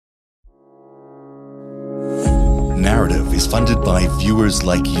Narrative is funded by viewers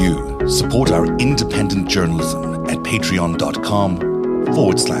like you. Support our independent journalism at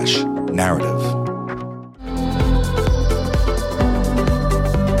patreon.com/narrative.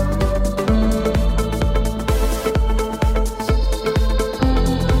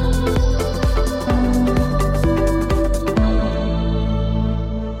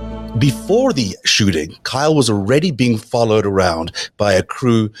 Before the shooting, Kyle was already being followed around by a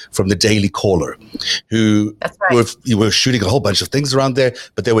crew from the Daily Caller who were shooting a whole bunch of things around there,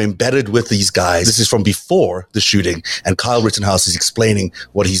 but they were embedded with these guys. This is from before the shooting, and Kyle Rittenhouse is explaining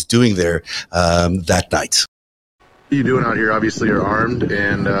what he's doing there that night. What are you doing out here? Obviously, you're armed,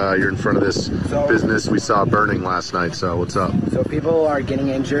 and you're in front of this business we saw burning last night, so what's up? So people are getting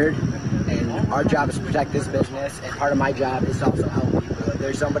injured, and our job is to protect this business, and part of my job is to also help people. If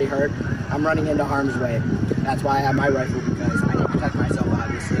there's somebody hurt, I'm running into harm's way. That's why I have my rifle, because I need to protect myself,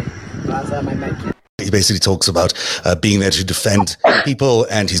 obviously. But I also have my med kit. He basically talks about being there to defend people,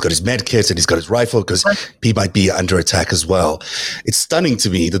 and he's got his med kit and he's got his rifle because he might be under attack as well. It's stunning to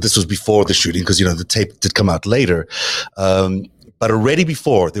me that this was before the shooting because, the tape did come out later. But already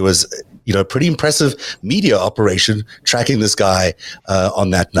before, there was, a pretty impressive media operation tracking this guy on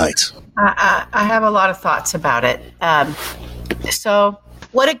that night. I have a lot of thoughts about it. So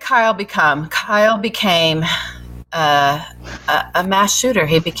what did Kyle become? Kyle became a mass shooter.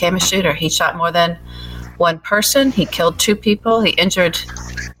 He became a shooter. He shot more than one person. He killed two people. He injured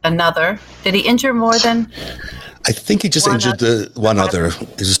another. Did he injure more than? I think he just injured one other.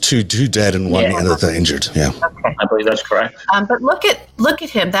 It was two dead and one other injured. Yeah, okay. I believe that's correct. But look at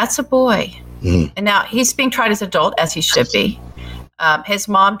him. That's a boy. Mm. And now he's being tried as an adult, as he should be. His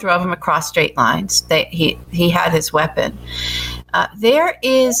mom drove him across straight lines. He had his weapon. There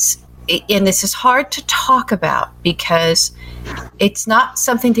is. And this is hard to talk about because it's not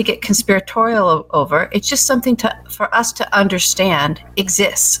something to get conspiratorial over. It's just something for us to understand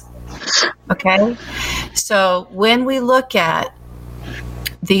exists. Okay? So when we look at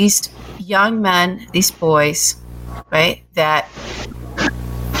these young men, these boys, right, that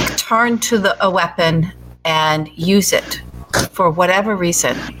turn to a weapon and use it for whatever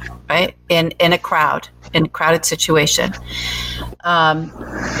reason, right, in a crowded situation,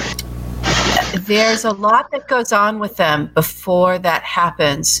 there's a lot that goes on with them before that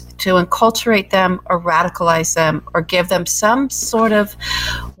happens to enculturate them or radicalize them or give them some sort of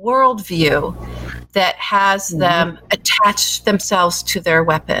worldview that has them attach themselves to their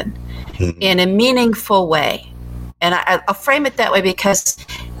weapon in a meaningful way. And I'll frame it that way because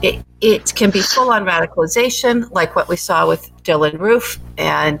it can be full-on radicalization, like what we saw with Dylan Roof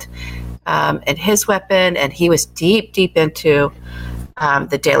and his weapon, and he was deep into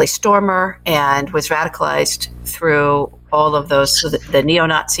the Daily Stormer and was radicalized through all of those, the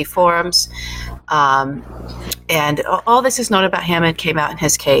neo-Nazi forums. And all this is known about him and came out in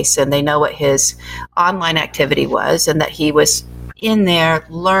his case, and they know what his online activity was and that he was in there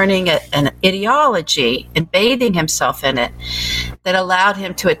learning an ideology and bathing himself in it that allowed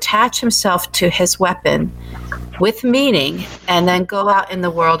him to attach himself to his weapon with meaning and then go out in the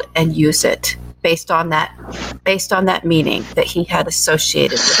world and use it based on that meaning that he had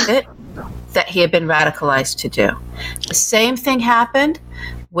associated with it, that he had been radicalized to do. The same thing happened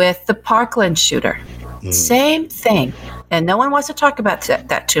with the Parkland shooter. Same thing. And no one wants to talk about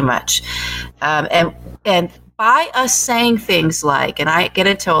that too much. And by us saying things like, and I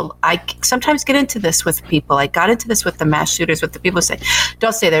sometimes get into this with people. I got into this with the mass shooters, with the people who say,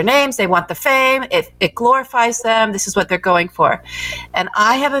 don't say their names. They want the fame. It glorifies them. This is what they're going for. And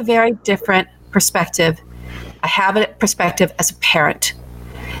I have a very different perspective. I have a perspective as a parent.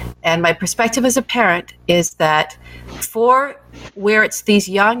 And my perspective as a parent is that for where it's these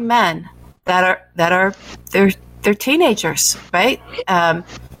young men that are they're teenagers, right? I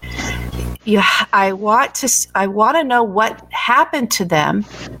want to know what happened to them.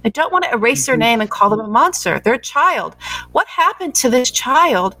 I don't want to erase their name and call them a monster. They're a child. What happened to this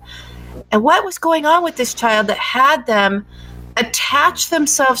child? And what was going on with this child that had them attach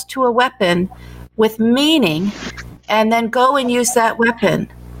themselves to a weapon with meaning and then go and use that weapon?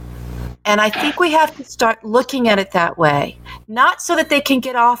 And I think we have to start looking at it that way, not so that they can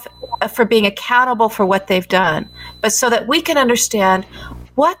get off for being accountable for what they've done, but so that we can understand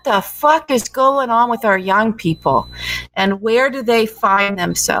what the fuck is going on with our young people and where do they find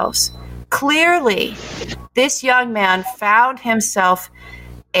themselves. Clearly, this young man found himself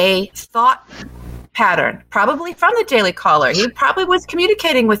a thought pattern, probably from the Daily Caller. He probably was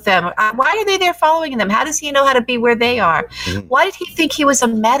communicating with them. Why are they there following them? How does he know how to be where they are? Why did he think he was a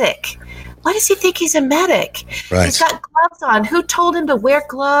medic? why does he think he's a medic? Right. He's got gloves on. Who told him to wear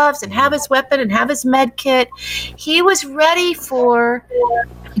gloves and have his weapon and have his med kit? He was ready for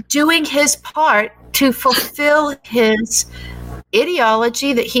doing his part to fulfill his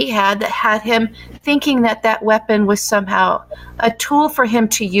ideology that he had that had him thinking that that weapon was somehow a tool for him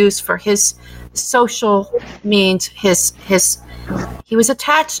to use for his social means. He was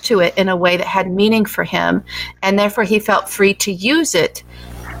attached to it in a way that had meaning for him, and therefore he felt free to use it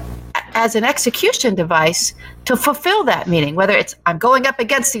as an execution device to fulfill that meaning, whether it's I'm going up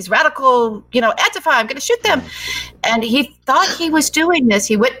against these radical, Antifa, I'm going to shoot them. And he thought he was doing this.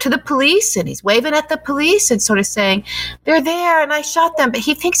 He went to the police and he's waving at the police and sort of saying, they're there and I shot them. But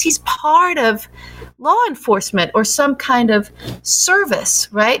he thinks he's part of law enforcement or some kind of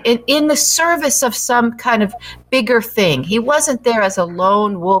service, right? In the service of some kind of bigger thing. He wasn't there as a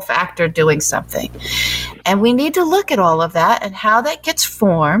lone wolf actor doing something. And we need to look at all of that and how that gets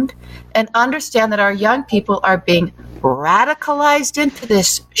formed and understand that our young people are being radicalized into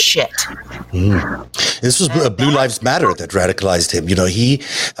this shit. This was Blue Lives Matter that radicalized him. He,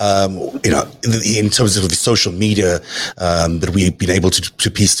 in terms of the social media that we've been able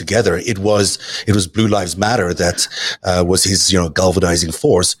to piece together, it was Blue Lives Matter that was his, galvanizing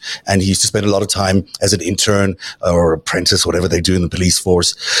force. And he used to spend a lot of time as an intern or apprentice, whatever they do in the police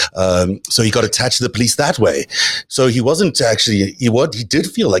force. So he got attached to the police that way. So he wasn't actually, he did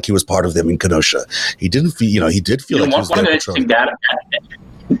feel like he was part of them in Kenosha. He didn't feel, he did feel like he was there patrolling.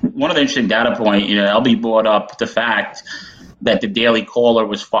 One of the interesting data point, LB brought up the fact that the Daily Caller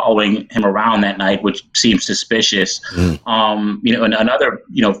was following him around that night, which seems suspicious. And another,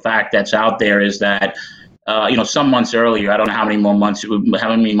 fact that's out there is that, some months earlier, I don't know how many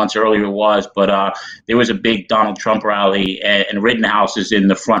months earlier it was, but there was a big Donald Trump rally and Rittenhouse is in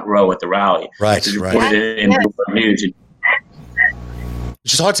the front row at the rally. Right, it's reported in Bloomberg News.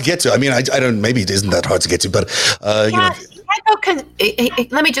 Which is hard to get to. I mean, I don't. Maybe it isn't that hard to get to, but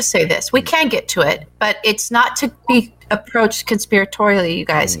let me just say this: we can get to it, but it's not to be approached conspiratorially, you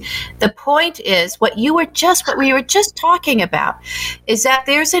guys. The point is, what we were just talking about, is that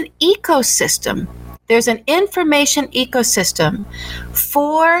there's an ecosystem. There's an information ecosystem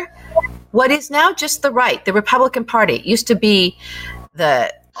for what is now just the right, the Republican Party. It used to be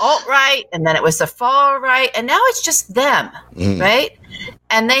the alt-right, and then it was the far-right, and now it's just them, right?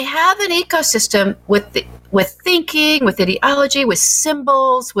 And they have an ecosystem with thinking, with ideology, with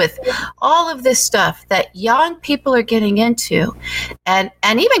symbols, with all of this stuff that young people are getting into, and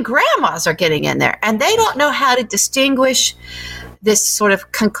even grandmas are getting in there, and they don't know how to distinguish this sort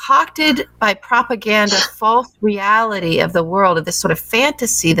of concocted by propaganda false reality of the world, of this sort of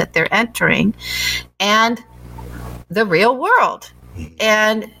fantasy that they're entering, and the real world.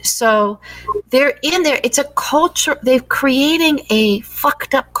 And so they're in there. It's a culture. They're creating a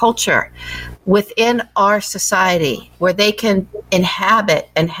fucked up culture within our society where they can inhabit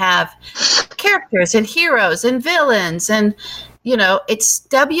and have characters and heroes and villains. And, it's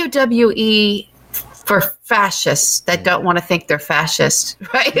WWE for fascists that don't want to think they're fascist,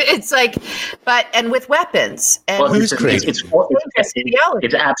 right? It's like, and with weapons. And who's crazy? It's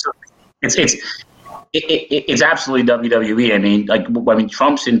absolutely WWE. I mean,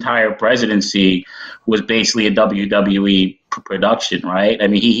 Trump's entire presidency was basically a WWE production, right? I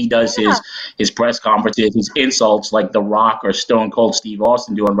mean, he does his press conferences, his insults like The Rock or Stone Cold Steve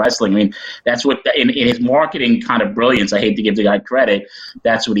Austin do in wrestling. I mean, that's what in his marketing kind of brilliance. I hate to give the guy credit.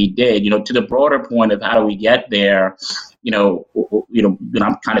 That's what he did. To the broader point of how do we get there? I'm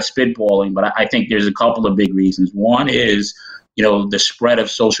kind of spitballing, but I think there's a couple of big reasons. One is, the spread of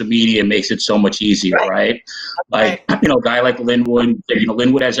social media makes it so much easier, right? Like, a guy like Linwood,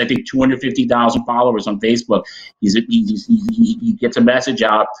 Linwood has, I think, 250,000 followers on Facebook. He gets a message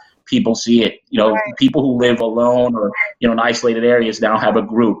out, people see it. People who live alone or, in isolated areas now have a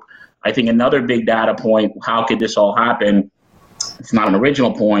group. I think another big data point, how could this all happen? It's not an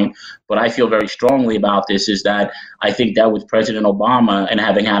original point, but I feel very strongly about this, is that I think that with President Obama and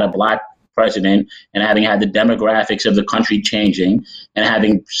having had a black president and having had the demographics of the country changing and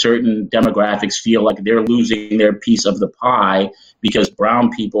having certain demographics feel like they're losing their piece of the pie because brown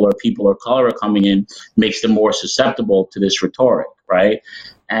people or people of color are coming in, makes them more susceptible to this rhetoric, right?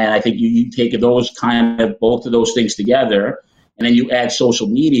 And I think you take both of those things together, and then you add social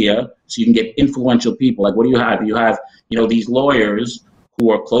media so you can get influential people. Like, what do you have? You have, these lawyers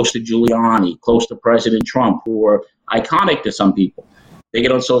who are close to Giuliani, close to President Trump, who are iconic to some people. They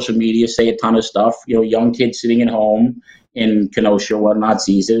get on social media, say a ton of stuff. Young kids sitting at home in Kenosha or whatnot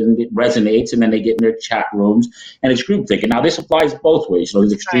sees it, and it resonates, and then they get in their chat rooms, and it's group thinking. Now, this applies both ways.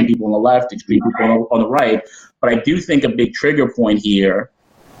 There's extreme people on the left, extreme people on the right. But I do think a big trigger point here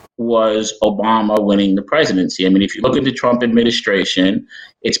was Obama winning the presidency. I mean, if you look at the Trump administration,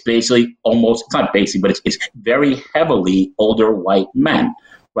 it's basically it's not basically, but it's very heavily older white men,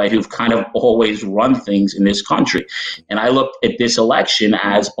 right, who've kind of always run things in this country. And I looked at this election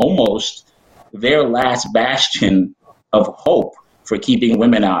as almost their last bastion of hope for keeping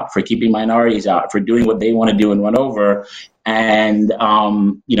women out, for keeping minorities out, for doing what they want to do and run over. And,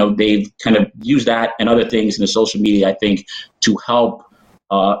 they've kind of used that and other things in the social media, I think, to help,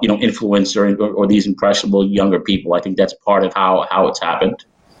 influence or these impressionable younger people. I think that's part of how it's happened.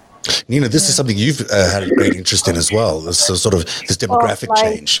 Nina, this is something you've had a great interest in as well, this demographic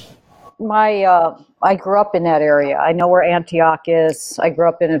change. I grew up in that area. I know where Antioch is. I grew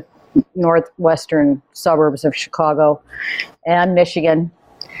up in a northwestern suburbs of Chicago and Michigan,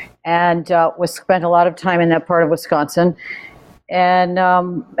 and spent a lot of time in that part of Wisconsin. And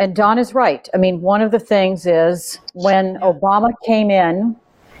Don is right. I mean, one of the things is when Obama came in,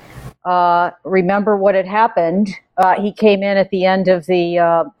 remember what had happened. He came in at the end of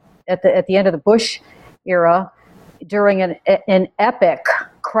the at the end of the Bush era during an epic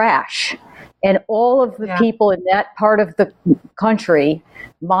crash. And all of the people in that part of the country,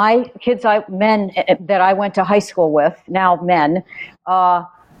 my kids, men that I went to high school with, now men,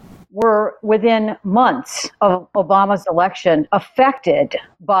 were within months of Obama's election affected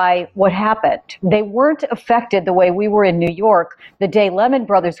by what happened. They weren't affected the way we were in New York the day Lehman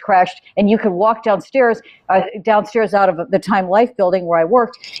Brothers crashed, and you could walk downstairs out of the Time Life building where I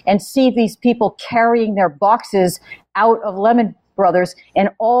worked and see these people carrying their boxes out of Lehman Brothers, and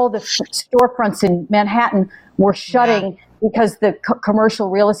all the storefronts in Manhattan were shutting because the commercial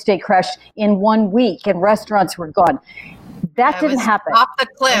real estate crashed in 1 week and restaurants were gone. That didn't happen. Off the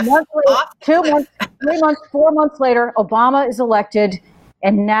cliff. 2 months, 3 months, 4 months later, Obama is elected,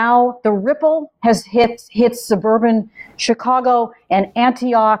 and now the ripple has hit suburban Chicago and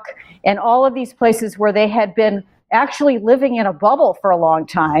Antioch and all of these places where they had been actually living in a bubble for a long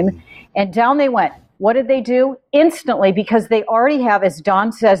time, and down they went. What did they do? Instantly, because they already have, as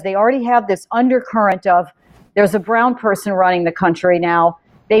Don says, they already have this undercurrent of there's a brown person running the country now.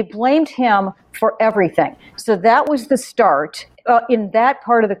 They blamed him for everything. So that was the start in that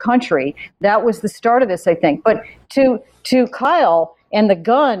part of the country. That was the start of this, I think. But to Kyle and the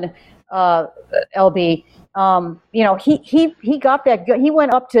gun, LB, he got that gun. He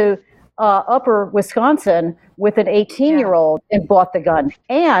went up to Upper Wisconsin with an 18-year-old and bought the gun.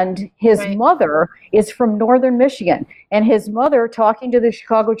 And his mother is from northern Michigan. And his mother, talking to the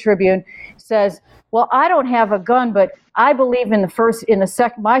Chicago Tribune, says, well, I don't have a gun, but I believe in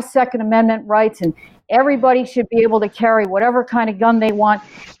my Second Amendment rights, and everybody should be able to carry whatever kind of gun they want.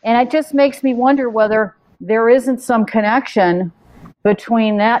 And it just makes me wonder whether there isn't some connection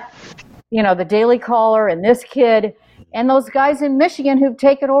between that, the Daily Caller and this kid and those guys in Michigan who've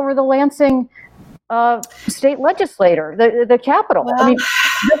taken over the Lansing state legislature, the Capitol. Well, I mean,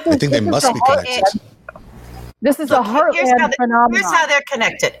 I think they must be connected. This is a heartland phenomenon. Here's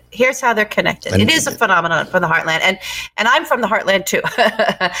how they're connected. It is a phenomenon from the heartland, and I'm from the heartland too.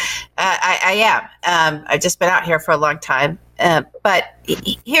 I am. I've just been out here for a long time. But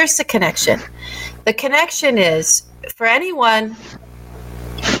here's the connection. The connection is for anyone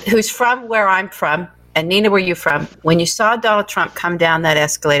who's from where I'm from, and Nina, where you from? When you saw Donald Trump come down that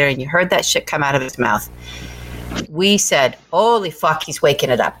escalator and you heard that shit come out of his mouth, we said, "Holy fuck, he's waking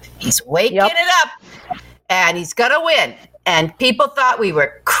it up. He's waking it up." And he's going to win. And people thought we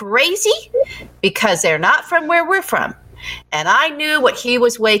were crazy because they're not from where we're from. And I knew what he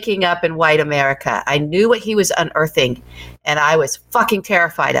was waking up in white America. I knew what he was unearthing. And I was fucking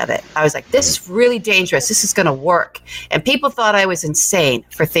terrified of it. I was like, this is really dangerous. This is going to work. And people thought I was insane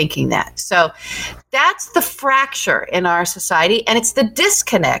for thinking that. So that's the fracture in our society. And it's the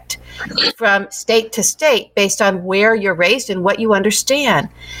disconnect from state to state based on where you're raised and what you understand.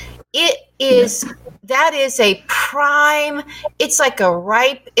 That is a prime, it's like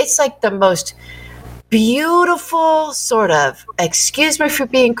the most beautiful sort of, excuse me for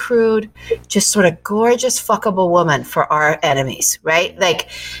being crude, just sort of gorgeous fuckable woman for our enemies, right? Like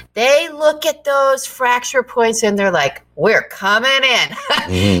they look at those fracture points and they're like, we're coming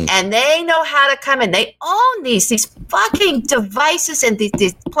in. And they know how to come in. They own these fucking devices and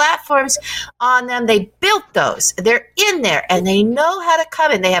these platforms on them. They built those. They're in there and they know how to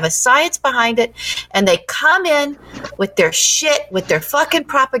come in. They have a science behind it and they come in with their shit, with their fucking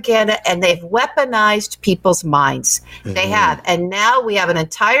propaganda, and they've weaponized people's minds. They have. And now we have an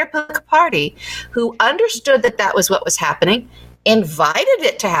entire political party who understood that was what was happening, invited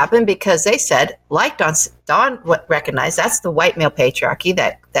it to happen because they said, like Don recognized, that's the white male patriarchy,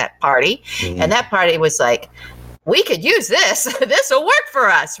 that party. And that party was like, we could use this. This will work for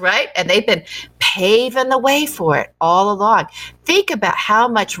us, right? And they've been paving the way for it all along. Think about how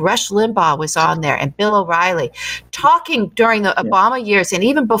much Rush Limbaugh was on there and Bill O'Reilly talking during the Obama years and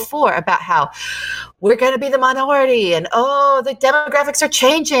even before about how we're going to be the minority and, the demographics are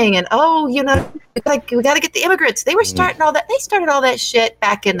changing and, we got to get the immigrants. They were starting all that. They started all that shit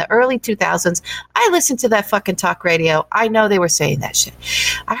back in the early 2000s. I listened to that fucking talk radio. I know they were saying that shit.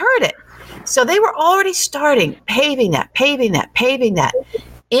 I heard it. So they were already starting, paving that.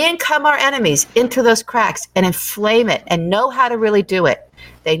 In come our enemies into those cracks and inflame it and know how to really do it.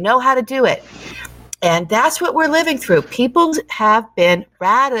 They know how to do it. And that's what we're living through. People have been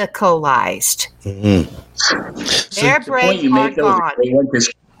radicalized. Their brains are gone.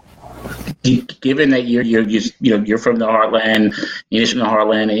 Given that you're from the heartland,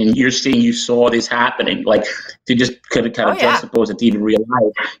 and you're seeing, you saw this happening, like to just kind of juxtapose it to even realize,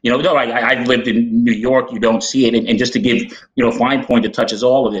 I've lived in New York, you don't see it, and just to give, a fine point that touches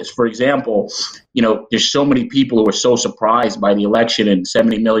all of this. For example, there's so many people who are so surprised by the election and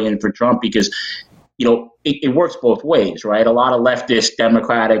 70 million for Trump because, it works both ways, right? A lot of leftist,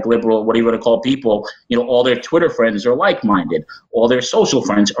 Democratic, liberal, whatever you want to call people, all their Twitter friends are like-minded. All their social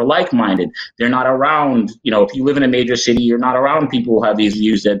friends are like-minded. They're not around, if you live in a major city, you're not around people who have these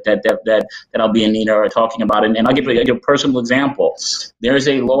views that Albie and Nina are talking about. And I'll give you a personal example. There's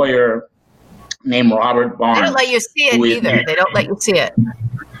a lawyer named Robert Barnes. They don't let you see it either. They don't let you see it.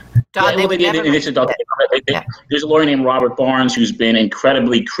 There's a lawyer named Robert Barnes who's been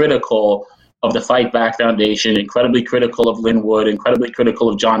incredibly critical of the Fight Back Foundation, incredibly critical of Lin Wood, incredibly critical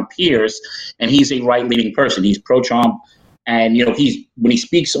of John Pierce, and he's a right-leaning person. He's pro-Trump, and when he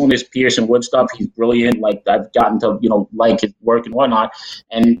speaks on this Pierce and Wood stuff, he's brilliant. Like I've gotten to like his work and whatnot,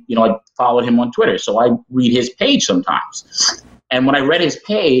 and I followed him on Twitter, so I read his page sometimes. And when I read his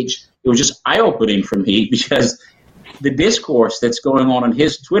page, it was just eye-opening for me because the discourse that's going on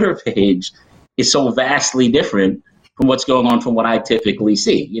his Twitter page is so vastly different from what's going on from what I typically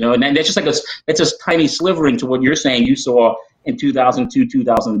see, and then that's just it's a tiny sliver into what you're saying you saw in 2002,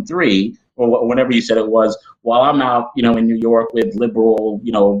 2003, or whenever you said it was, while I'm out, in New York with liberal,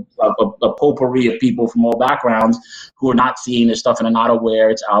 a potpourri of people from all backgrounds who are not seeing this stuff and are not aware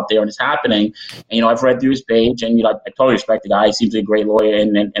it's out there and it's happening. And, I've read through his page and, I totally respect the guy. He seems like a great lawyer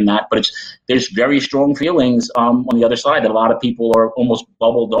and that, but there's very strong feelings on the other side that a lot of people are almost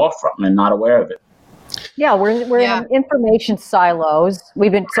bubbled off from and not aware of it. Yeah, we're in information silos.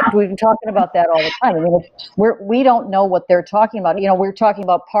 We've been talking about that all the time. I mean, we don't know what they're talking about. We were talking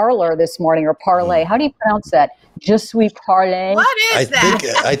about Parler this morning, or parlay. How do you pronounce that? Je suis parler. What is that?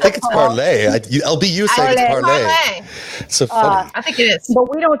 I think it's parlay. LBU saying it's parlay. So funny. I think it is. But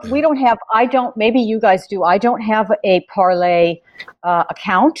we don't have. Maybe you guys do. I don't have a parlay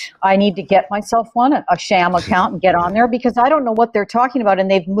account. I need to get myself one, a sham account, and get on there because I don't know what they're talking about,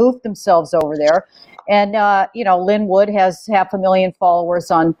 and they've moved themselves over there. And, Lin Wood has 500,000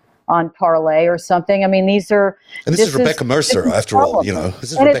 followers on Parlay or something. I mean, these are... And this is Rebecca Mercer, after all,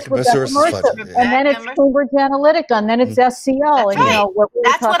 This is Rebecca Mercer. And then it's Cambridge Analytica, and then it's SCL.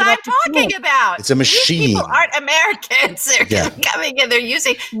 That's what I'm talking about. It's a machine. These people aren't Americans. They're coming and they're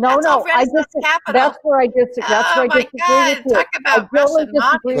using... That's where I disagree. Oh, my God. Talk about Russian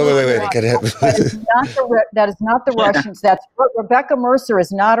mafia. Wait. That is not the Russians. That's Rebecca Mercer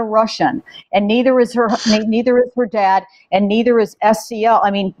is not a Russian, and neither is her dad, and neither is SCL.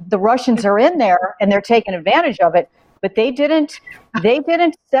 I mean, the Russians are in there and they're taking advantage of it, but they didn't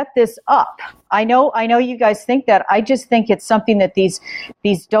set this up. I know you guys think that. I just think it's something that these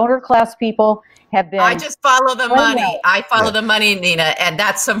donor class people have been. I just follow the money. I follow the money, Nina, and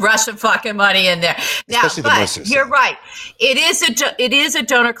that's some Russian fucking money in there. Now, but you're right. It is a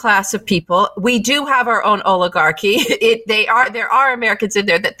donor class of people. We do have our own oligarchy. There are Americans in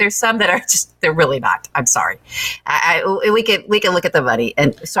there. That there's some that are just, they're really not. I'm sorry. We can look at the money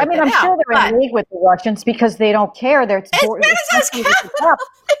and sort I'm sure they're in league with the Russians because they don't care. They're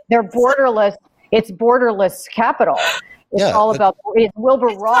borderless. It's borderless capital. It's all about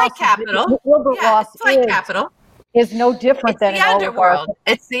Wilbur Ross. Like capital. Wilbur Ross capital. Is no different than the underworld.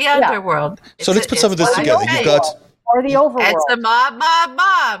 It's the underworld. So let's put some of this together. You've got... Or the overworld. It's the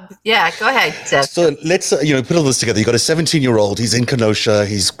mob. Yeah, go ahead, Seth. So let's put all this together. You've got a 17-year-old. He's in Kenosha.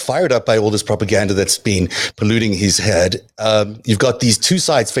 He's fired up by all this propaganda that's been polluting his head. You've got these two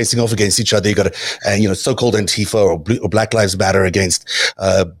sides facing off against each other. You've got so-called Antifa or Black Lives Matter against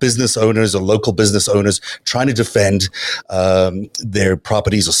business owners or local business owners trying to defend their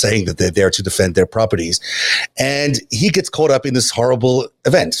properties or saying that they're there to defend their properties. And he gets caught up in this horrible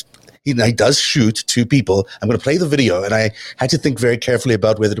event. he does shoot 2 people. I'm going to play the video, and I had to think very carefully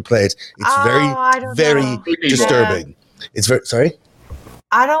about whether to play it. It's very disturbing. It's very, sorry?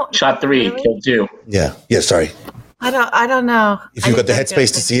 I don't. Shot 3, really? killed 2. Yeah, sorry. I don't know. If you've got the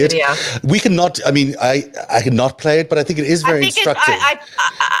headspace to see it, we cannot. I mean, I cannot play it, but I think it is very instructive.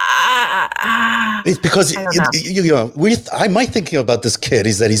 It's because my thinking about this kid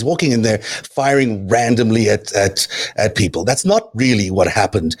is that he's walking in there firing randomly at people. That's not really what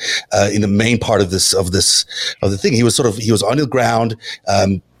happened in the main part of the thing. He was on the ground.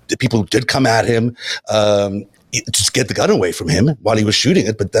 People did come at him. Just get the gun away from him while he was shooting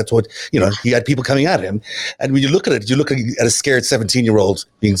it. But that's what, he had people coming at him. And when you look at it, you look at a scared 17-year-old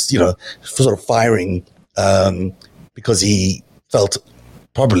being, sort of firing because he felt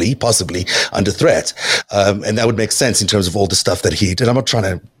possibly under threat. And that would make sense in terms of all the stuff that he did. I'm not trying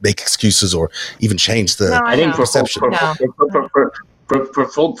to make excuses or even change the perception.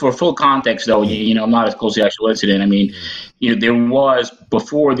 For full context, though, I'm not as close to the actual incident. I mean, there was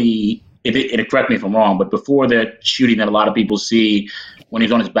before the, correct me if I'm wrong, but before the shooting that a lot of people see, when he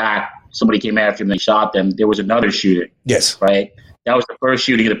was on his back, somebody came after him, they shot them. There was another shooting. Yes. Right? That was the first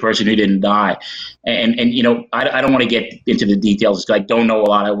shooting of the person who didn't die. And I don't want to get into the details because I don't know a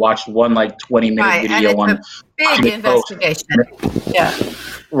lot. I watched one 20-minute video on a big investigation. Yeah.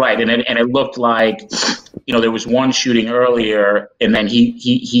 Right. And it looked like, there was one shooting earlier and then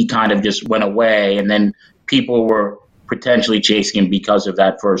he kind of just went away and then people were potentially chasing him because of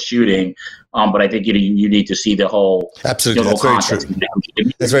that first shooting. But I think you need to see the whole. Absolutely. That's very true.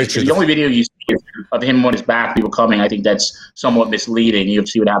 That's very true. The only video you see of him on his back, people coming, I think that's somewhat misleading. You have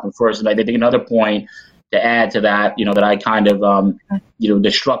to see what happened first. And I think another point to add to that, that I kind of,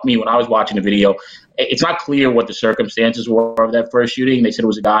 that struck me when I was watching the video, it's not clear what the circumstances were of that first shooting. They said it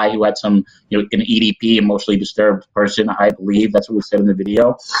was a guy who had some, an EDP, emotionally disturbed person, I believe. That's what was said in the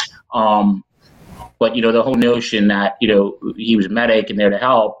video. But, the whole notion that, he was a medic and there to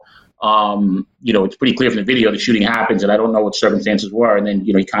help, it's pretty clear from the video the shooting happens and I don't know what circumstances were. And then,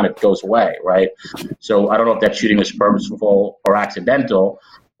 he kind of goes away. Right. So I don't know if that shooting was purposeful or accidental,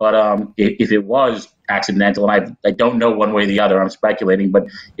 but if it was accidental, and I don't know one way or the other, I'm speculating, but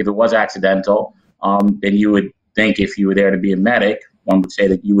if it was accidental, then you would think if you were there to be a medic, one would say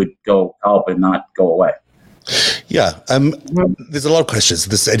that you would go help and not go away. Yeah, there's a lot of questions.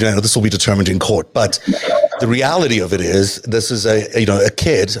 This will be determined in court, but the reality of it is, this is a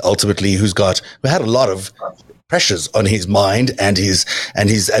kid ultimately who had a lot of pressures on his mind, and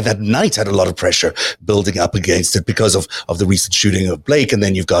that night had a lot of pressure building up against it because of the recent shooting of Blake, and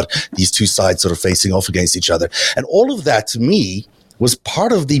then you've got these two sides sort of facing off against each other, and all of that to me was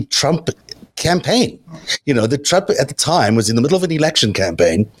part of the Trump campaign. The Trump at the time was in the middle of an election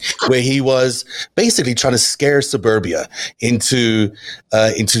campaign where he was basically trying to scare suburbia into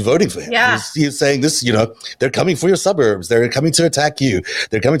voting for him. Yeah. He was saying this, they're coming for your suburbs. They're coming to attack you.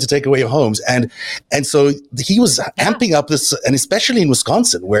 They're coming to take away your homes. And so he was amping up this, and especially in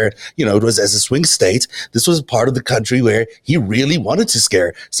Wisconsin, where, it was as a swing state, this was a part of the country where he really wanted to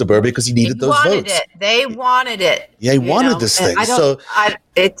scare suburbia because he needed those votes. They wanted it. Yeah, he wanted this thing. So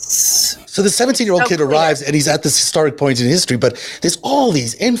the 17-year-old kid arrives and he's at this historic point in history, but there's all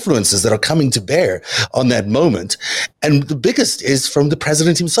these influences that are coming to bear on that moment. And the biggest is from the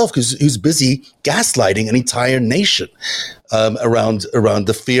president himself, who's busy gaslighting an entire nation around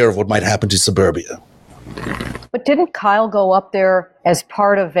the fear of what might happen to suburbia. But didn't Kyle go up there as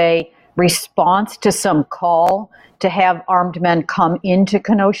part of a response to some call to have armed men come into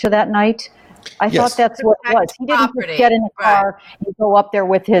Kenosha that night? I thought that's what it was. He didn't just get in a car and go up there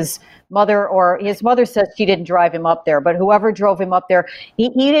with his mother, or his mother says she didn't drive him up there, but whoever drove him up there, he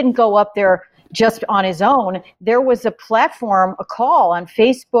didn't go up there just on his own. There was a platform, a call on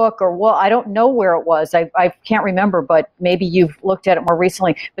Facebook, or I don't know where it was. I can't remember, but maybe you've looked at it more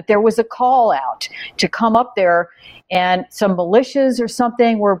recently. But there was a call out to come up there, and some militias or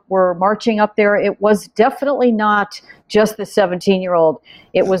something were marching up there. It was definitely not just the 17-year-old.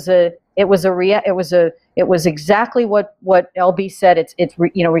 It was exactly what LB said. It's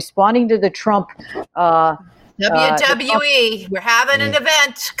responding to the Trump WWE. We're having an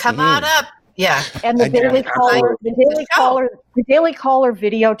event. Come on up. Yeah. And the Daily Caller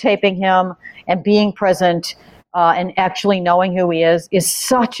videotaping him and being present and actually knowing who he is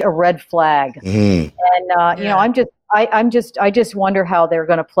such a red flag. And I just wonder how they're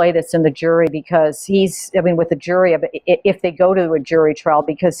going to play this in the jury, because with the jury, if they go to a jury trial,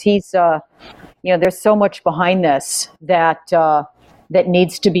 because he's, there's so much behind this that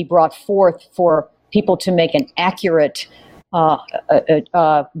needs to be brought forth for people to make an accurate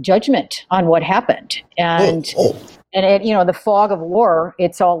judgment on what happened. And And the fog of war,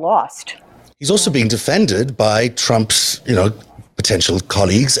 it's all lost. He's also being defended by Trump's, potential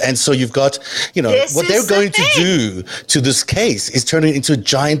colleagues. And so you've got, what they're going to do to this case is turn it into a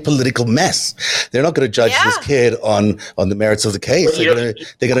giant political mess. They're not going to judge this kid on the merits of the case. They're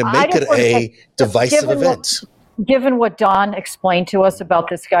going to make it a divisive event. Given what Don explained to us about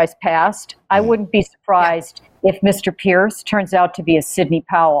this guy's past, I wouldn't be surprised if Mr. Pierce turns out to be a Sidney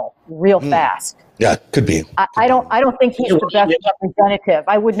Powell real fast. Yeah, could be. I don't think he's the best representative.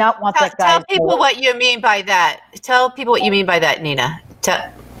 I would not want that guy. Tell people what you mean by that. Tell people what you mean by that, Nina.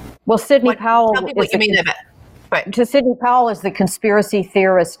 Sidney Powell. Tell people what you mean by that. Right. To Sidney Powell is the conspiracy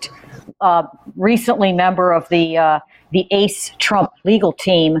theorist, recently member of the Ace Trump legal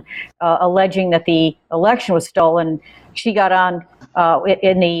team, alleging that the election was stolen. She got on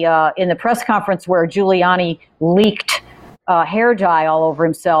in the press conference where Giuliani leaked hair dye all over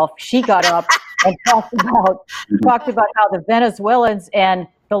himself. She got up and talked about how the Venezuelans and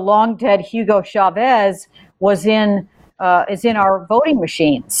the long dead Hugo Chavez is in our voting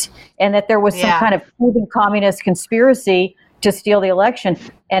machines, and that there was some kind of Cuban communist conspiracy to steal the election.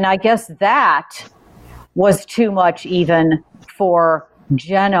 And I guess that was too much even for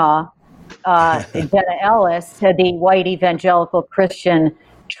Jenna Ellis, the white evangelical Christian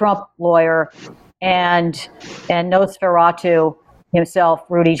Trump lawyer, and Nosferatu himself,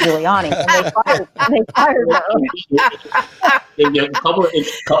 Rudy Giuliani. And they fired her. A couple of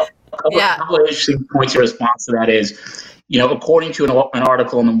interesting points in response to that is, according to an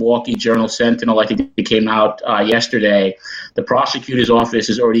article in the Milwaukee Journal-Sentinel, I think it came out yesterday, the prosecutor's office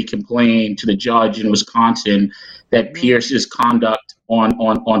has already complained to the judge in Wisconsin that Pierce's conduct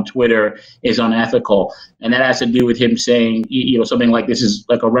on Twitter is unethical. And that has to do with him saying, something like this is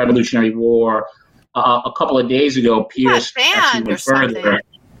like a revolutionary war. A couple of days ago, Pierce actually went further.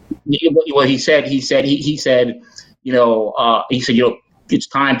 Well, he said, it's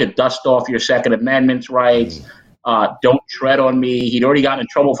time to dust off your Second Amendment rights. Don't tread on me. He'd already gotten in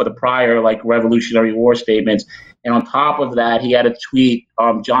trouble for the prior Revolutionary War statements. And on top of that, he had a tweet,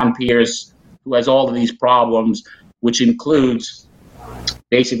 John Pierce, who has all of these problems, which includes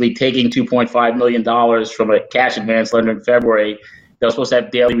basically taking $2.5 million from a cash advance lender in February. They were supposed to have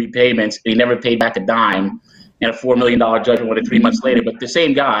daily repayments, and he never paid back a dime, and a $4 million judgment went in 3 months later. But the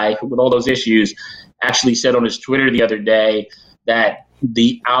same guy with all those issues actually said on his Twitter the other day that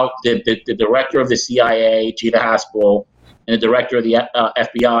the director of the CIA, Gina Haspel, and the director of the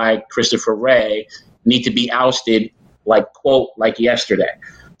FBI, Christopher Wray, need to be ousted like yesterday.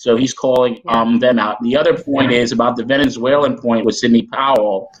 So he's calling them out. The other point is about the Venezuelan point with Sidney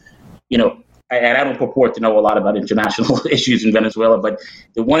Powell. And I don't purport to know a lot about international issues in Venezuela, but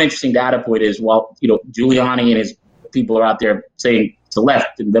the one interesting data point is, while Giuliani and his people are out there saying it's the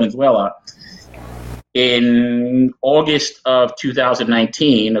left in Venezuela, in August of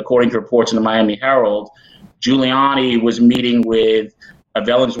 2019, according to reports in the Miami Herald, Giuliani was meeting with a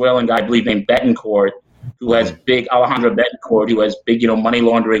Venezuelan guy, I believe, named Betancourt, who has Alejandro Betancourt, who has big, money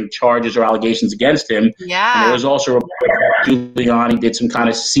laundering charges or allegations against him. Yeah. And there was also a report that Giuliani did some kind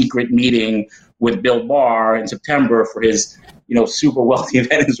of secret meeting with Bill Barr in September for his, super wealthy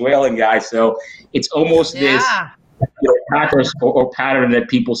Venezuelan guy. So it's almost this pattern that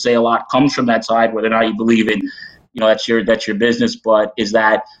people say a lot comes from that side, whether or not you believe in, that's your business. But is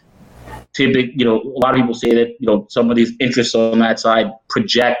that typical? A lot of people say that, some of these interests on that side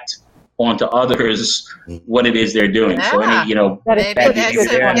project onto others what it is they're doing. Yeah. So any,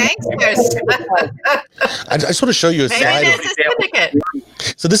 I just want to show you a slide.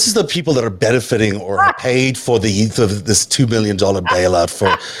 So this is the people that are benefiting or are paid for this $2 million bailout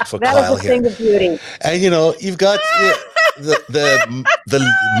for Kyle here. Thing of beauty. And you've got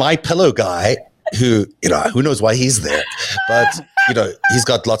the My Pillow guy who knows why he's there, but he's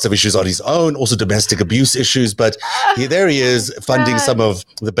got lots of issues on his own, also domestic abuse issues, but there he is funding some of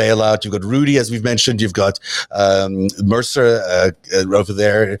the bailout. You've got Rudy, as we've mentioned, you've got Mercer over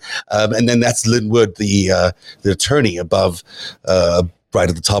there, and then that's Linwood, the attorney above, right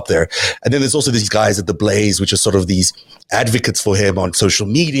at the top there. And then there's also these guys at The Blaze, which are sort of these advocates for him on social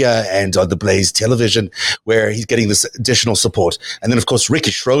media and on The Blaze television, where he's getting this additional support. And then, of course,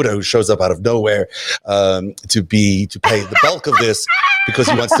 Ricky Schroeder, who shows up out of nowhere to pay the bulk of this because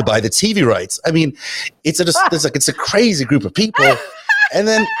he wants to buy the TV rights. I mean, it's a crazy group of people. And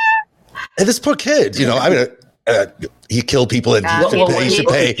then this poor kid, he killed people and he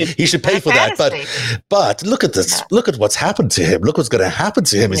should pay for that. But look at this. Look at what's happened to him. Look what's going to happen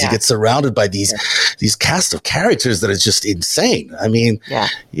to him as he gets surrounded by these cast of characters that is just insane. I mean,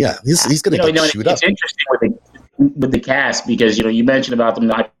 he's going to get chewed up. It's interesting with the cast because, you mentioned about them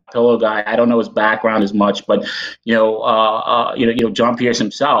not pillow guy. I don't know his background as much, but John Pierce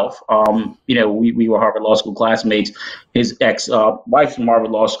himself. We were Harvard Law School classmates. His ex-wife from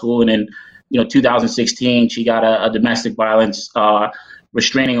Harvard Law School, and in 2016, she got a domestic violence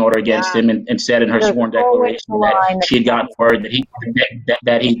restraining order against him, and said in her sworn declaration that she had gotten word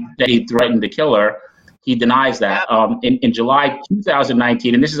that he threatened to kill her. He denies that. In July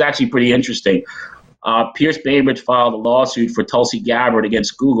 2019, and this is actually pretty interesting. Pierce Bainbridge filed a lawsuit for Tulsi Gabbard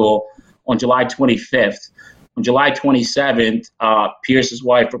against Google on July 25th. On July 27th, Pierce's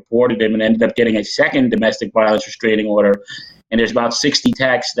wife reported him and ended up getting a second domestic violence restraining order. And there's about 60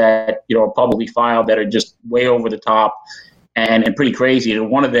 texts that are publicly filed that are just way over the top and pretty crazy. And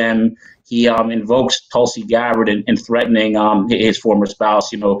one of them, he invokes Tulsi Gabbard in threatening his former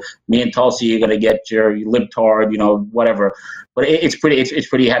spouse. Me and Tulsi are going to get your libtard, whatever. But it's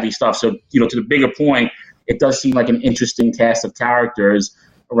pretty heavy stuff. So, to the bigger point, it does seem like an interesting cast of characters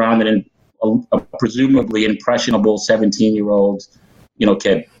around a presumably impressionable 17-year-old,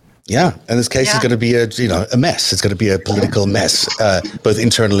 kid. Yeah, and this case is going to be a mess. It's going to be a political mess, both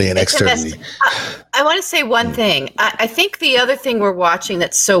internally and externally. I want to say one thing. I think the other thing we're watching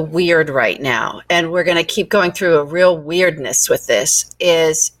that's so weird right now, and we're going to keep going through a real weirdness with this,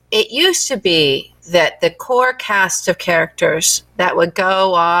 is it used to be that the core cast of characters that would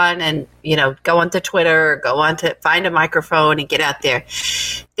go on and, go onto Twitter, or go on to find a microphone and get out there,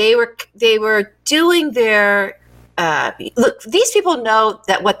 they were doing their look, these people know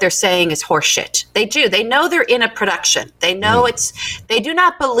that what they're saying is horseshit. They do. They know they're in a production. They know they do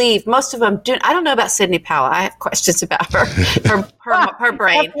not believe, most of them do. I don't know about Sidney Powell. I have questions about her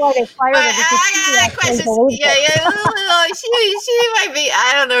brain. That's why they fired her. I got questions. Yeah. She might be,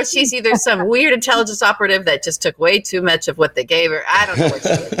 I don't know. She's either some weird intelligence operative that just took way too much of what they gave her. I don't know what she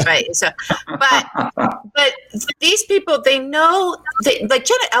is, right? So, but these people, they know, like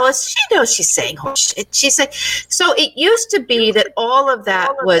Jenna Ellis, she knows she's saying horseshit. She's like, so it used to be that all of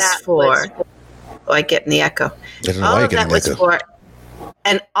that was for, I get in the echo. All of that was for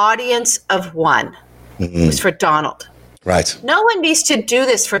an audience of one. It was for Donald. Right. No one needs to do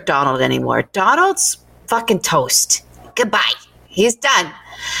this for Donald anymore. Donald's fucking toast. Goodbye. He's done.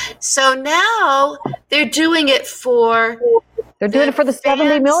 So now they're doing it for... They're doing it for the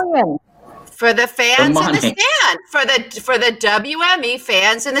 70 million. For the fans in the stand, for the WME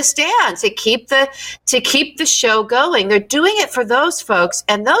fans in the stands, to keep the show going. They're doing it for those folks,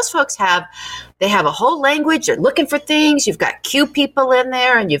 and those folks have a whole language. They're looking for things. You've got Q people in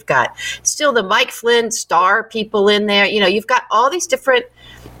there, and you've got still the Mike Flynn star people in there. You've got all these different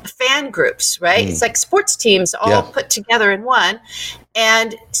fan groups, right? It's like sports teams all put together in one.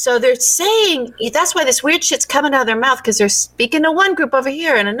 And so they're saying, that's why this weird shit's coming out of their mouth, because they're speaking to one group over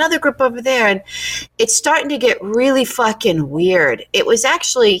here and another group over there. And it's starting to get really fucking weird. It was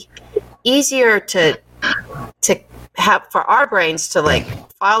actually easier to have for our brains to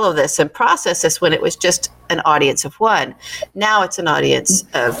follow this and process this when it was just an audience of one. Now it's an audience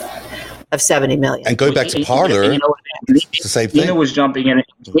of 70 million. And going back to Parler, it's the same thing. Nina was jumping in and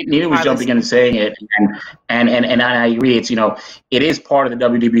saying it, and I agree. It's it is part of the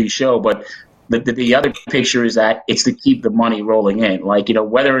WWE show, but the other picture is that it's to keep the money rolling in.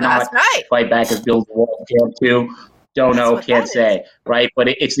 Whether or not Fight Back is built the wall camp too, don't know, can't say, right? But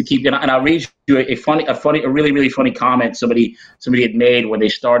it's to keep. And I'll read you a really really funny comment somebody had made when they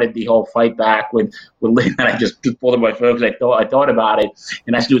started the whole Fight Back with Lynn, and I just pulled up my phone because I thought about it,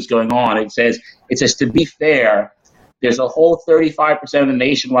 and that's what's going on. It says to be fair, there's a whole 35% of the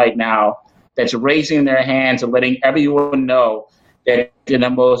nation right now that's raising their hands and letting everyone know that in the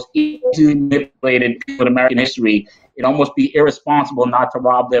most easily manipulated people in American history, it'd almost be irresponsible not to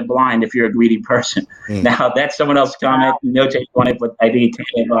rob their blind if you're a greedy person. Now, that's someone else's comment, no take on it, but I think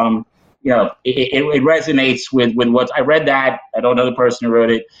it resonates with what I read. That I don't know the person who wrote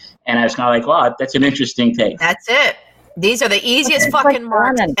it, and I was kind of like, wow, that's an interesting take. That's it. These are the easiest fucking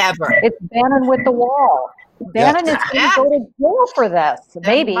marks ever. It's Bannon with the wall. Bannon is going to go to jail for this,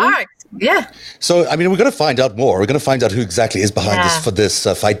 maybe. Yeah. So, we're going to find out more. We're going to find out who exactly is behind this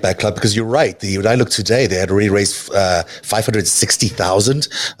Fight Back Club, because you're right. When I looked today, they had already raised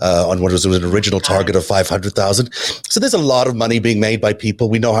 $560,000 on what was an original target of $500,000. So there's a lot of money being made by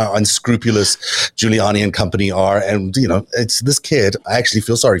people. We know how unscrupulous Giuliani and company are, and it's this kid I actually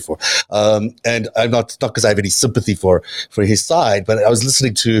feel sorry for. And I'm not because I have any sympathy for his side, but I was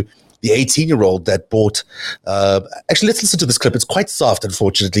listening to the 18-year-old that bought. Actually, let's listen to this clip. It's quite soft,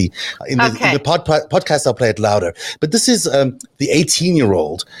 unfortunately. In the podcast, I'll play it louder. But this is the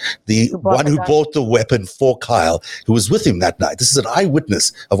 18-year-old, the one who bought the weapon for Kyle, who was with him that night. This is an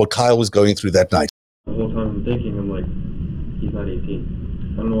eyewitness of what Kyle was going through that night. The whole time I'm thinking, I'm like, he's not 18.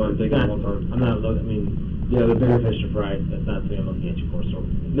 I don't know what I'm thinking the whole time. I'm not looking. I mean, yeah, the bigger fish to fry. That's not something I'm looking at you for. So.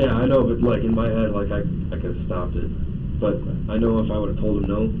 Yeah, I know, but like in my head, like I could have stopped it. But I know if I would have told him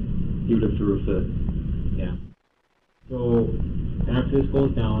no, he would have threw a fit. Yeah. So after this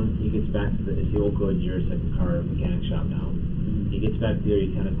goes down, he gets back to the old Goodyear second car mechanic shop now. He gets back there,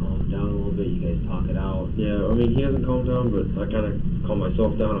 he kind of calms down a little bit, you guys talk it out. Yeah, I mean, he hasn't calmed down, but I kind of calm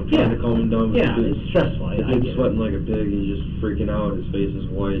myself down. I'm trying to calm him down. Yeah, it's stressful. I get sweating like a pig, he's just freaking out, his face is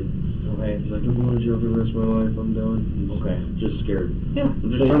white. Okay. He's like, I'm going to jail for the rest of my life, I'm done. He's just scared. Yeah.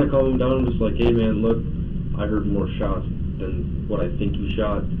 I'm just trying to calm him down, just like, hey man, look, I heard more shots than what I think you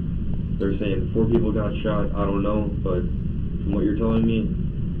shot. They're saying 4 people got shot, I don't know, but from what you're telling me,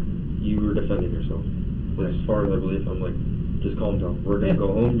 you were defending yourself. As far as I believe, I'm like, just calm down. We're going to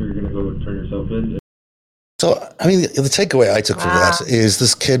go home. You're going to go turn yourself in. So, I mean, the takeaway I took from that is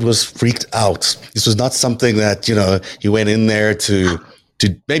this kid was freaked out. This was not something that, he went in there to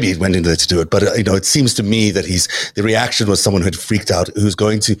maybe he went in there to do it, but, it seems to me that the reaction was someone who had freaked out, who's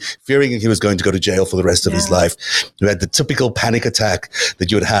fearing he was going to go to jail for the rest of his life, who had the typical panic attack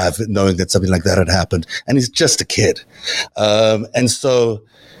that you would have knowing that something like that had happened. And he's just a kid. And so,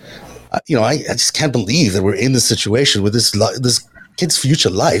 I just can't believe that we're in this situation with this kid's future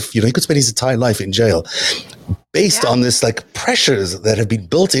life. He could spend his entire life in jail based on this pressures that have been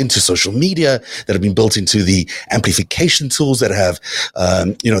built into social media, that have been built into the amplification tools that have,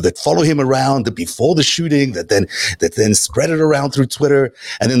 that follow him around before the shooting, that then spread it around through Twitter,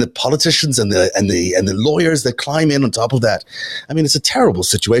 and then the politicians and the lawyers that climb in on top of that. I mean, it's a terrible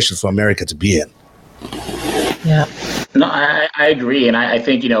situation for America to be in. Yeah. No, I agree. And I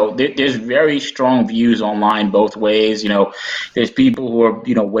think, there's very strong views online both ways. There's people who are,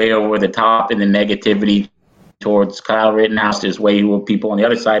 way over the top in the negativity towards Kyle Rittenhouse. There's people on the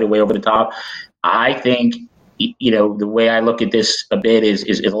other side who are way over the top. I think, the way I look at this a bit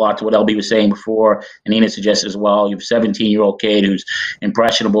is a lot to what LB was saying before, and Nina suggested as well. You have a 17-year-old kid who's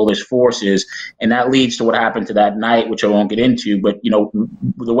impressionable, there's forces, and that leads to what happened to that night, which I won't get into. But,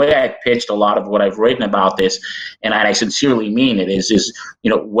 the way I pitched a lot of what I've written about this, and I sincerely mean it, is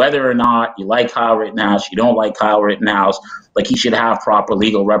whether or not you like Kyle Rittenhouse, you don't like Kyle Rittenhouse, he should have proper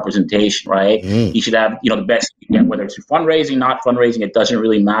legal representation, right? He should have, the best you can, whether it's fundraising, not fundraising, it doesn't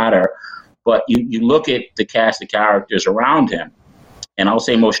really matter. But you look at the cast of characters around him, and I'll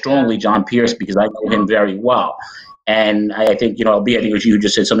say most strongly John Pierce, because I know him very well. And I think, albeit I think it was you who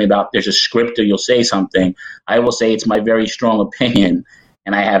just said something about there's a script or you'll say something. I will say it's my very strong opinion,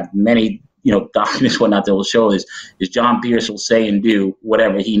 and I have many, documents, whatnot that will show this, is John Pierce will say and do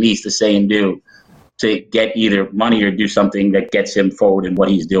whatever he needs to say and do to get either money or do something that gets him forward in what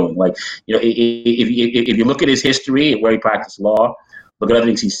he's doing. If you look at his history, where he practiced law, look at other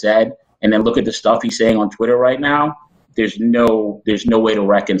things he said, and then look at the stuff he's saying on Twitter right now, there's no way to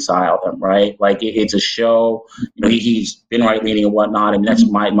reconcile them, right? It's a show. He's been right-leaning and whatnot, and that's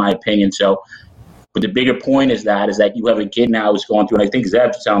my opinion. So, but the bigger point is that you have a kid now who's going through, and I think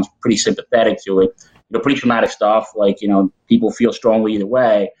Zev sounds pretty sympathetic to it, pretty traumatic stuff. People feel strongly either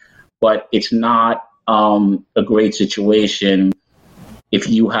way, but it's not a great situation if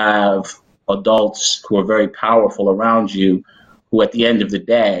you have adults who are very powerful around you, who at the end of the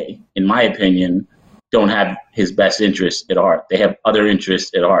day, in my opinion, don't have his best interest at heart. They have other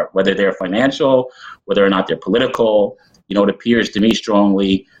interests at heart, whether they're financial, whether or not they're political. It appears to me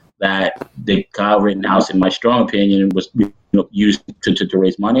strongly that the Kyle Rittenhouse, in my strong opinion, was used to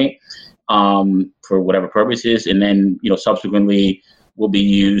raise money for whatever purposes, and then subsequently will be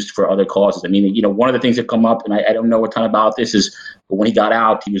used for other causes. I mean, one of the things that come up, and I don't know a ton about this, is when he got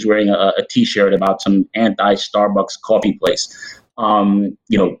out, he was wearing a T-shirt about some anti-Starbucks coffee place.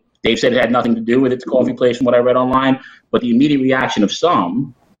 Dave said it had nothing to do with its coffee place from what I read online, but the immediate reaction of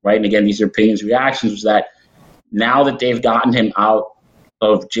some, right, and again, these are opinions, reactions, was that now that they've gotten him out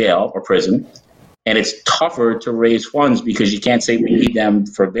of jail or prison, and it's tougher to raise funds because you can't say we need them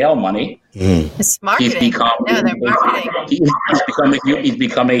for bail money. It's marketing. He's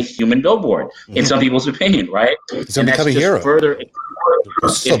become a human billboard in some people's opinion, right? He's become a hero.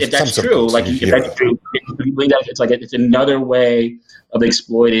 If that's true, it's another way of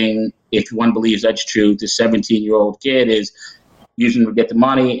exploiting. If one believes that's true, the 17-year-old kid is using him to get the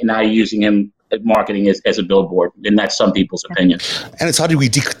money, and now you're using him marketing as a billboard, and that's some people's opinion. And it's how do we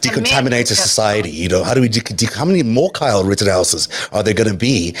decontaminate a society? How do we how many more Kyle Rittenhouses are there going to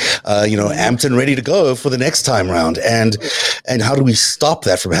be? Amped and ready to go for the next time round. And how do we stop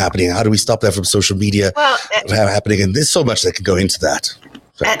that from happening? How do we stop that from social media happening? And there's so much that can go into that.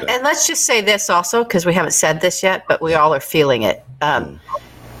 And let's just say this also, because we haven't said this yet, but we all are feeling it. And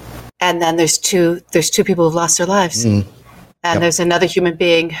then there's two people who've lost their lives. And there's another human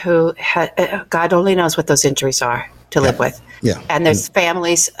being who God only knows what those injuries are to live with. Yeah. And there's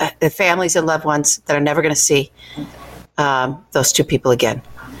families and loved ones that are never going to see those two people again.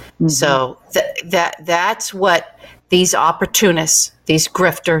 Mm-hmm. So that's what these opportunists, these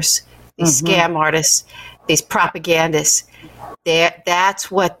grifters, these scam artists, these propagandists,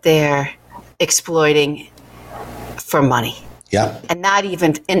 that's what they're exploiting for money. Yeah. And not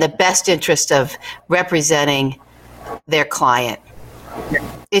even in the best interest of representing their client.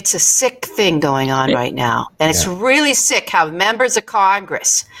 It's a sick thing going on right now. And it's really sick how members of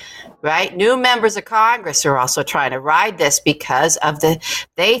Congress, right? New members of Congress are also trying to ride this because of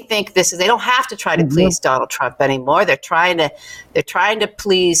they think they don't have to try to please Donald Trump anymore. They're trying to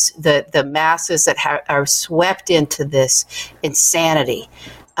please the masses that are swept into this insanity.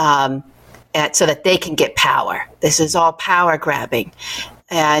 So that they can get power. This is all power grabbing.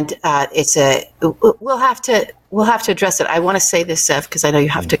 And we'll have to address it. I want to say this, Zev, because I know you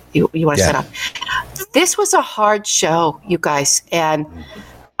have to. You want to set up. This was a hard show, you guys, and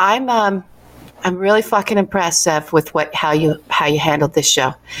I'm really fucking impressed, Zev, with how you handled this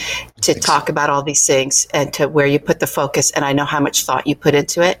show, to talk about all these things and to where you put the focus. And I know how much thought you put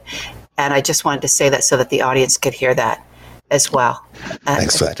into it, and I just wanted to say that so that the audience could hear that as well.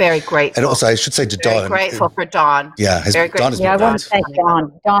 Thanks for that. Very grateful. And also, I should say to Don. Very grateful for Don. Yeah, very grateful. I want to thank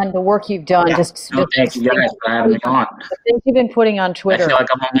Don. Don, the work you've done. Thank you guys for having me on. The things you've been putting on Twitter. I feel like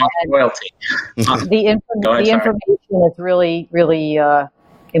I'm on my royalty. The information is really, really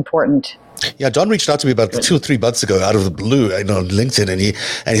important. Yeah, Don reached out to me about 2 or 3 months ago out of the blue, on LinkedIn, and he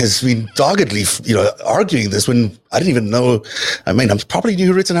has been doggedly, arguing this when I didn't even know. I mean, I probably knew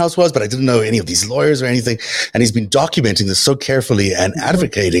who Rittenhouse was, but I didn't know any of these lawyers or anything. And he's been documenting this so carefully and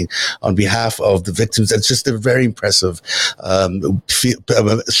advocating on behalf of the victims. It's just a very impressive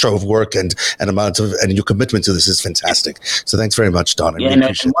show of work and amount of, and your commitment to this is fantastic. So thanks very much, Don. I really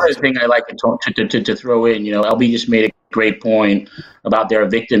appreciate one other thing I like to throw in, LB just made a great point about there are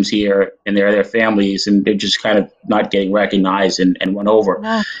victims here and there are their families, and they're just kind of not getting recognized and run over.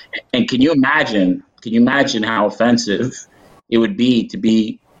 No. And can you imagine how offensive it would be to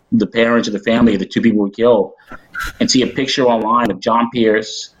be the parents of the family of the 2 people who were killed and see a picture online of John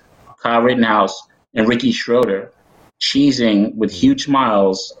Pierce, Kyle Rittenhouse, and Ricky Schroeder cheesing with huge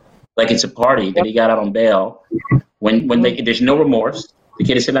smiles like it's a party that he got out on bail when there's no remorse. The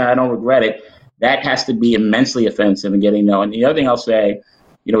kid is saying, I don't regret it. That has to be immensely offensive and getting known. And the other thing I'll say,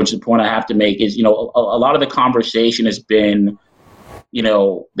 which is the point I have to make, is, a lot of the conversation has been,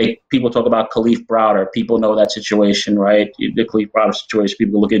 people talk about Kalief Browder. People know that situation, right? The Kalief Browder situation,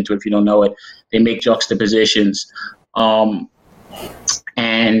 people look into it if you don't know it. They make juxtapositions. And,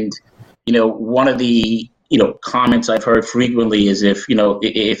 one of the, comments I've heard frequently is if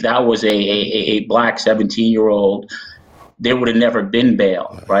that was a black 17-year-old, there would have never been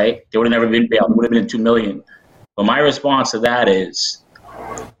bail, right? There would have never been bail. It would have been $2 million. But my response to that is,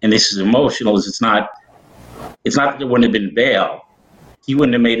 and this is emotional, is it's not that there wouldn't have been bail. He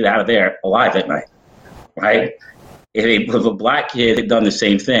wouldn't have made it out of there alive that night, right? If a black kid had done the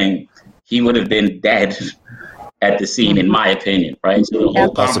same thing, he would have been dead at the scene, in my opinion, right? So the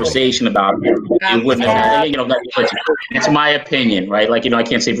whole conversation about it wouldn't have, it's my opinion, right? I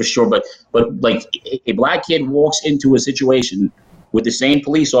can't say for sure, but like a black kid walks into a situation with the same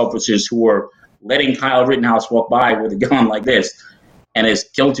police officers who are letting Kyle Rittenhouse walk by with a gun like this and has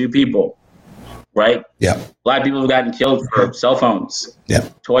killed 2 people, right? Yeah. Black people have gotten killed for cell phones,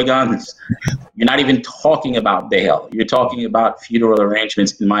 toy guns. You're not even talking about bail. You're talking about funeral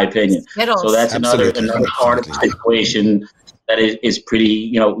arrangements, in my opinion. So that's another part of the situation that is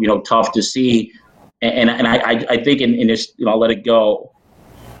pretty, tough to see. And I think in this, I'll let it go.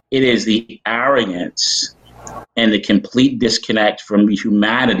 It is the arrogance and the complete disconnect from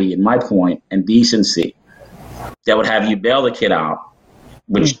humanity, in my point, and decency that would have you bail the kid out.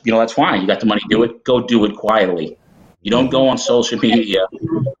 Which, that's fine. You got the money to do it. Go do it quietly. You don't go on social media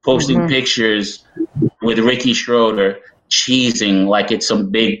posting pictures with Ricky Schroeder cheesing like it's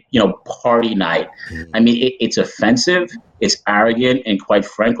some big, party night. I mean, it's offensive, it's arrogant, and quite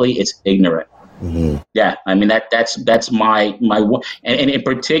frankly, it's ignorant. Yeah, I mean, that's my and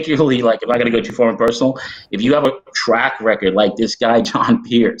particularly, if I'm going to go too far and personal, if you have a track record like this guy, John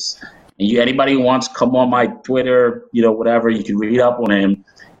Pierce, and anybody who wants, come on my Twitter, whatever, you can read up on him.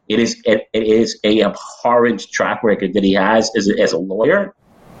 It is a abhorrent track record that he has as a lawyer,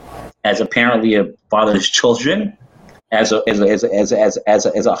 as apparently a father of his children, as a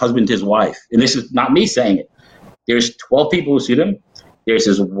husband to his wife. And this is not me saying it. There's 12 people who sued him. There's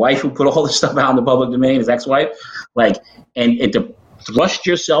his wife who put all this stuff out in the public domain, his ex-wife. And to thrust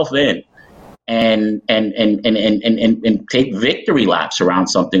yourself in and take victory laps around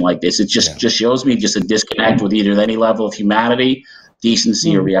something like this. It just shows me just a disconnect with either any level of humanity,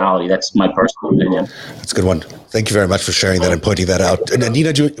 decency, or reality. That's my personal opinion. That's a good one. Thank you very much for sharing that and pointing that out. And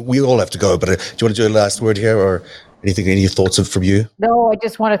Nina, we all have to go, but do you want to do a last word here, or any thoughts from you? No, I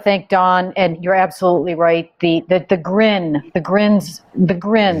just want to thank Don, and you're absolutely right. The grins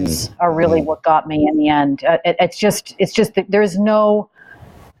are really what got me in the end. It's just that there's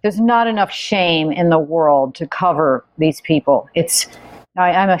not enough shame in the world to cover these people.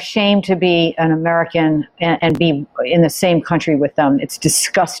 I'm ashamed to be an American and be in the same country with them. It's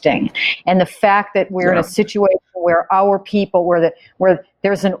disgusting. And the fact that we're in a situation where our people, where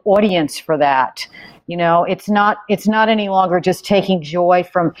there's an audience for that, it's not any longer just taking joy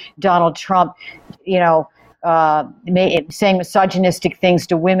from Donald Trump, saying misogynistic things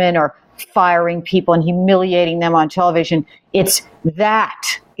to women or firing people and humiliating them on television.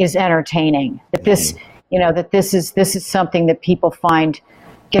 That is entertaining. That this is something that people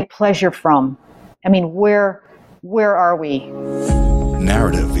get pleasure from. I mean, where are we?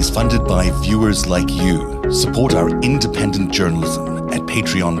 Narrative is funded by viewers like you. Support our independent journalism at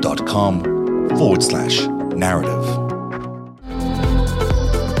patreon.com/narrative.